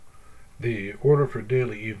The order for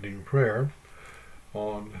daily evening prayer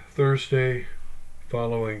on Thursday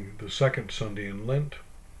following the second Sunday in Lent,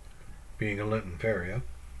 being a Lenten Feria.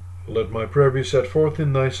 Let my prayer be set forth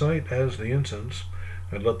in thy sight as the incense,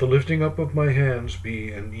 and let the lifting up of my hands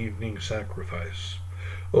be an evening sacrifice.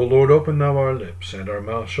 O Lord, open thou our lips, and our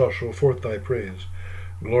mouth shall show forth thy praise.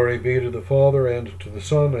 Glory be to the Father, and to the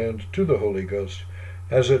Son, and to the Holy Ghost,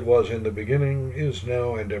 as it was in the beginning, is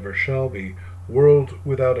now, and ever shall be, world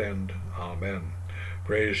without end. Amen.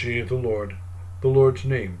 Praise ye the Lord. The Lord's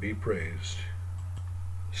name be praised.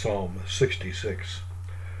 Psalm 66.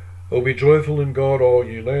 O be joyful in God, all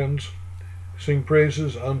ye lands. Sing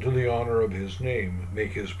praises unto the honor of his name.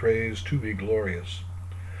 Make his praise to be glorious.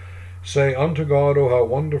 Say unto God, O how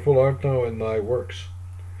wonderful art thou in thy works!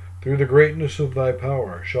 Through the greatness of thy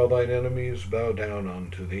power shall thine enemies bow down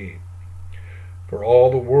unto thee. For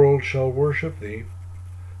all the world shall worship thee,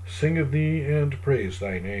 sing of thee, and praise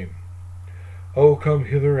thy name. O come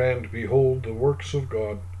hither, and behold the works of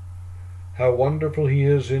God, how wonderful he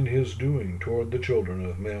is in his doing toward the children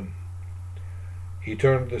of men. He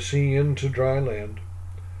turned the sea into dry land,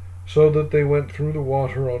 so that they went through the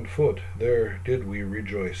water on foot. There did we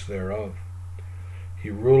rejoice thereof. He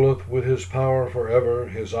ruleth with his power forever.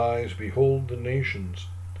 His eyes behold the nations,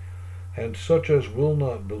 and such as will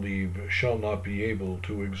not believe shall not be able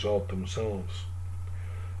to exalt themselves.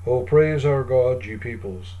 O praise our God, ye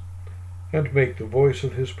peoples, and make the voice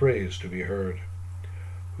of his praise to be heard,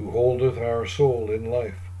 who holdeth our soul in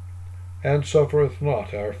life, and suffereth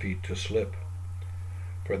not our feet to slip.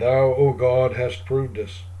 For thou, O God, hast proved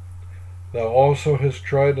us. Thou also hast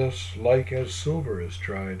tried us, like as silver is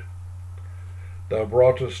tried. Thou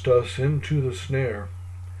broughtest us into the snare,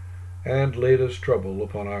 and laidest trouble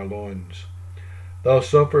upon our loins. Thou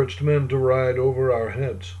sufferedst men to ride over our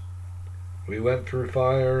heads. We went through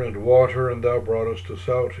fire and water, and thou broughtest us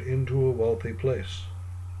out into a wealthy place.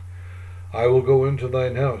 I will go into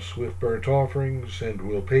thine house with burnt offerings, and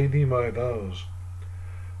will pay thee my vows,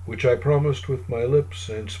 which I promised with my lips,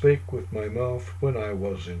 and spake with my mouth when I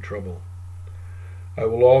was in trouble. I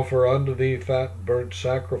will offer unto thee fat burnt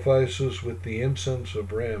sacrifices with the incense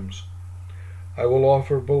of rams. I will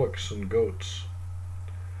offer bullocks and goats.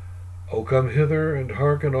 O come hither, and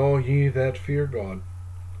hearken all ye that fear God,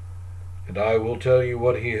 and I will tell you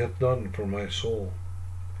what he hath done for my soul.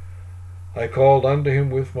 I called unto him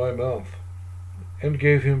with my mouth, and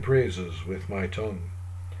gave him praises with my tongue.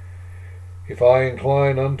 If I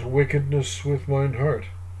incline unto wickedness with mine heart,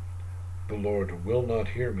 the Lord will not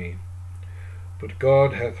hear me. But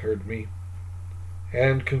God hath heard me,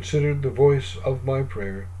 and considered the voice of my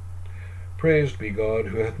prayer. Praised be God,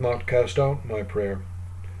 who hath not cast out my prayer,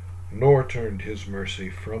 nor turned his mercy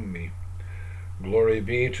from me. Glory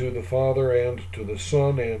be to the Father, and to the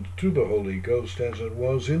Son, and to the Holy Ghost, as it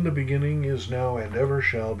was in the beginning, is now, and ever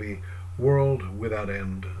shall be, world without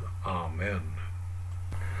end. Amen.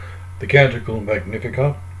 The Canticle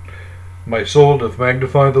Magnificat. My soul doth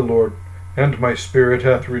magnify the Lord, and my spirit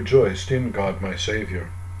hath rejoiced in God my Saviour.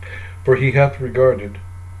 For he hath regarded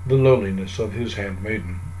the lowliness of his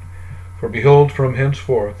handmaiden. For behold, from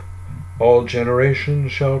henceforth all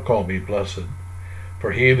generations shall call me blessed.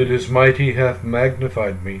 For he that is mighty hath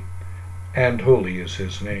magnified me, and holy is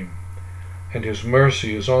his name. And his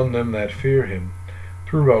mercy is on them that fear him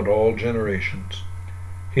throughout all generations.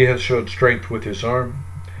 He hath showed strength with his arm.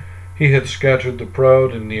 He hath scattered the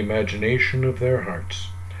proud in the imagination of their hearts.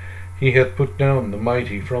 He hath put down the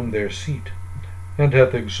mighty from their seat, and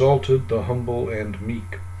hath exalted the humble and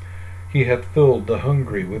meek. He hath filled the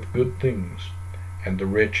hungry with good things, and the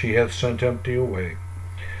rich he hath sent empty away.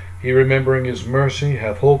 He, remembering his mercy,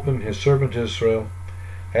 hath holpen his servant Israel,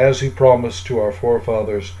 as he promised to our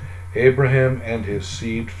forefathers, Abraham and his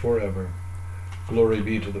seed forever. Glory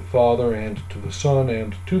be to the Father, and to the Son,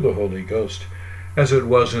 and to the Holy Ghost, as it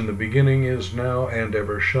was in the beginning, is now, and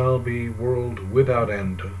ever shall be, world without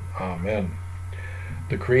end. Amen.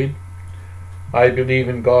 The Creed. I believe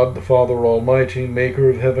in God the Father Almighty,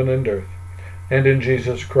 maker of heaven and earth, and in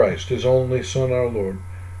Jesus Christ, his only Son, our Lord,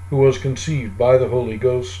 who was conceived by the Holy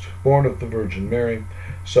Ghost, born of the Virgin Mary,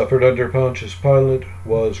 suffered under Pontius Pilate,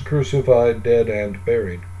 was crucified, dead, and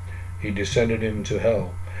buried. He descended into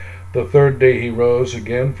hell. The third day he rose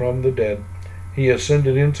again from the dead. He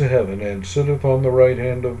ascended into heaven, and sitteth on the right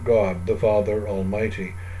hand of God the Father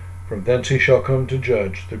Almighty. From thence he shall come to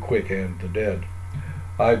judge the quick and the dead.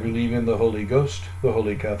 I believe in the Holy Ghost, the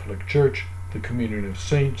Holy Catholic Church, the communion of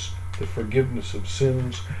saints, the forgiveness of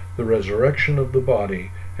sins, the resurrection of the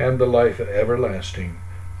body, and the life everlasting.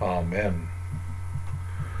 Amen.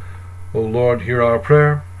 O Lord, hear our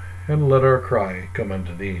prayer, and let our cry come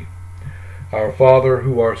unto thee. Our Father,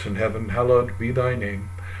 who art in heaven, hallowed be thy name.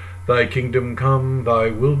 Thy kingdom come, thy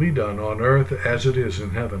will be done, on earth as it is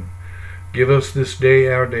in heaven. Give us this day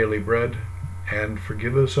our daily bread, and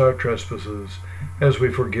forgive us our trespasses, as we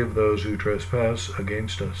forgive those who trespass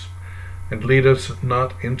against us. And lead us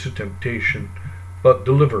not into temptation, but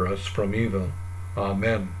deliver us from evil.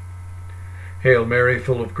 Amen. Hail Mary,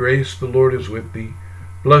 full of grace, the Lord is with thee.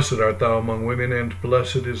 Blessed art thou among women, and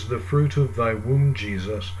blessed is the fruit of thy womb,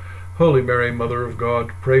 Jesus. Holy Mary, Mother of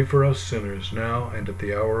God, pray for us sinners, now and at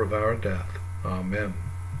the hour of our death. Amen.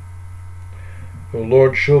 O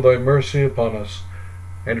Lord, show thy mercy upon us,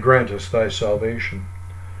 and grant us thy salvation.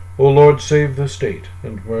 O Lord, save the state,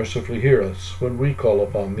 and mercifully hear us when we call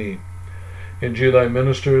upon thee. Endue thy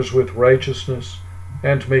ministers with righteousness,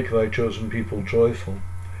 and make thy chosen people joyful.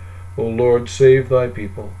 O Lord, save thy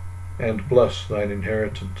people, and bless thine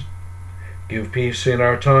inheritance. Give peace in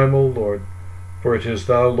our time, O Lord, for it is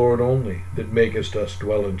thou, Lord, only, that makest us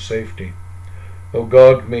dwell in safety. O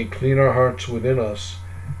God, make clean our hearts within us,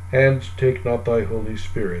 and take not thy Holy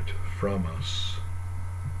Spirit from us.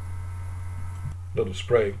 Let us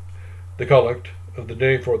pray. The Collect of the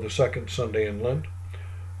day for the second Sunday in Lent.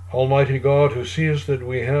 Almighty God, who seest that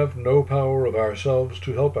we have no power of ourselves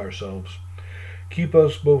to help ourselves, keep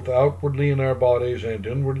us both outwardly in our bodies and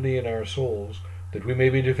inwardly in our souls, that we may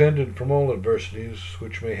be defended from all adversities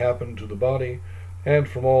which may happen to the body, and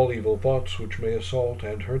from all evil thoughts which may assault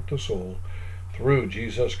and hurt the soul, through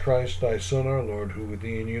Jesus Christ, thy Son, our Lord, who with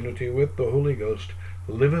thee in unity with the Holy Ghost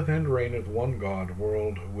liveth and reigneth one God,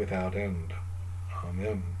 world without end.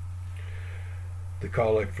 Amen. The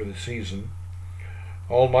Collect for the season.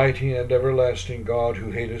 Almighty and everlasting God,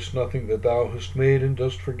 who hatest nothing that thou hast made, and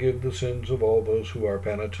dost forgive the sins of all those who are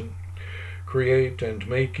penitent, create and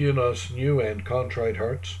make in us new and contrite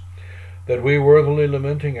hearts, that we, worthily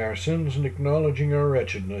lamenting our sins and acknowledging our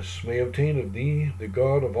wretchedness, may obtain of thee, the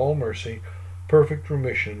God of all mercy, perfect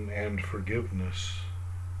remission and forgiveness.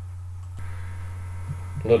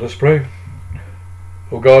 Let us pray.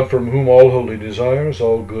 O God, from whom all holy desires,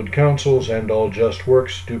 all good counsels, and all just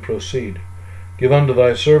works do proceed, give unto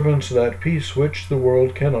thy servants that peace which the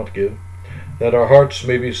world cannot give, that our hearts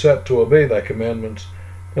may be set to obey thy commandments,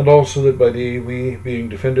 and also that by thee we, being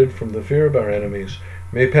defended from the fear of our enemies,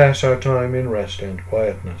 may pass our time in rest and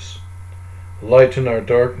quietness. Lighten our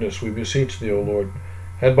darkness, we beseech thee, O Lord,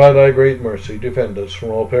 and by thy great mercy defend us from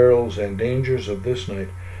all perils and dangers of this night,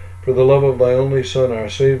 for the love of thy only Son, our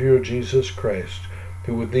Saviour, Jesus Christ,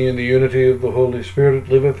 who with thee in the unity of the Holy Spirit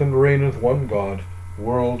liveth and reigneth one God,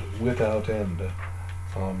 world without end.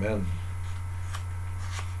 Amen.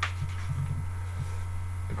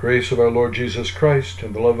 The grace of our Lord Jesus Christ,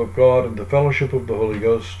 and the love of God, and the fellowship of the Holy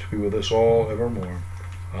Ghost be with us all evermore.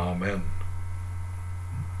 Amen.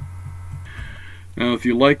 Now, if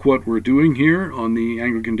you like what we're doing here on the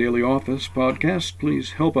Anglican Daily Office podcast,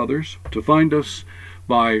 please help others to find us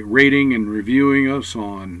by rating and reviewing us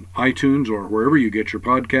on iTunes or wherever you get your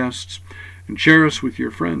podcasts, and share us with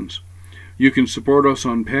your friends. You can support us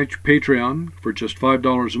on Patreon for just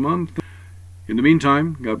 $5 a month. In the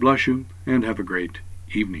meantime, God bless you, and have a great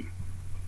evening.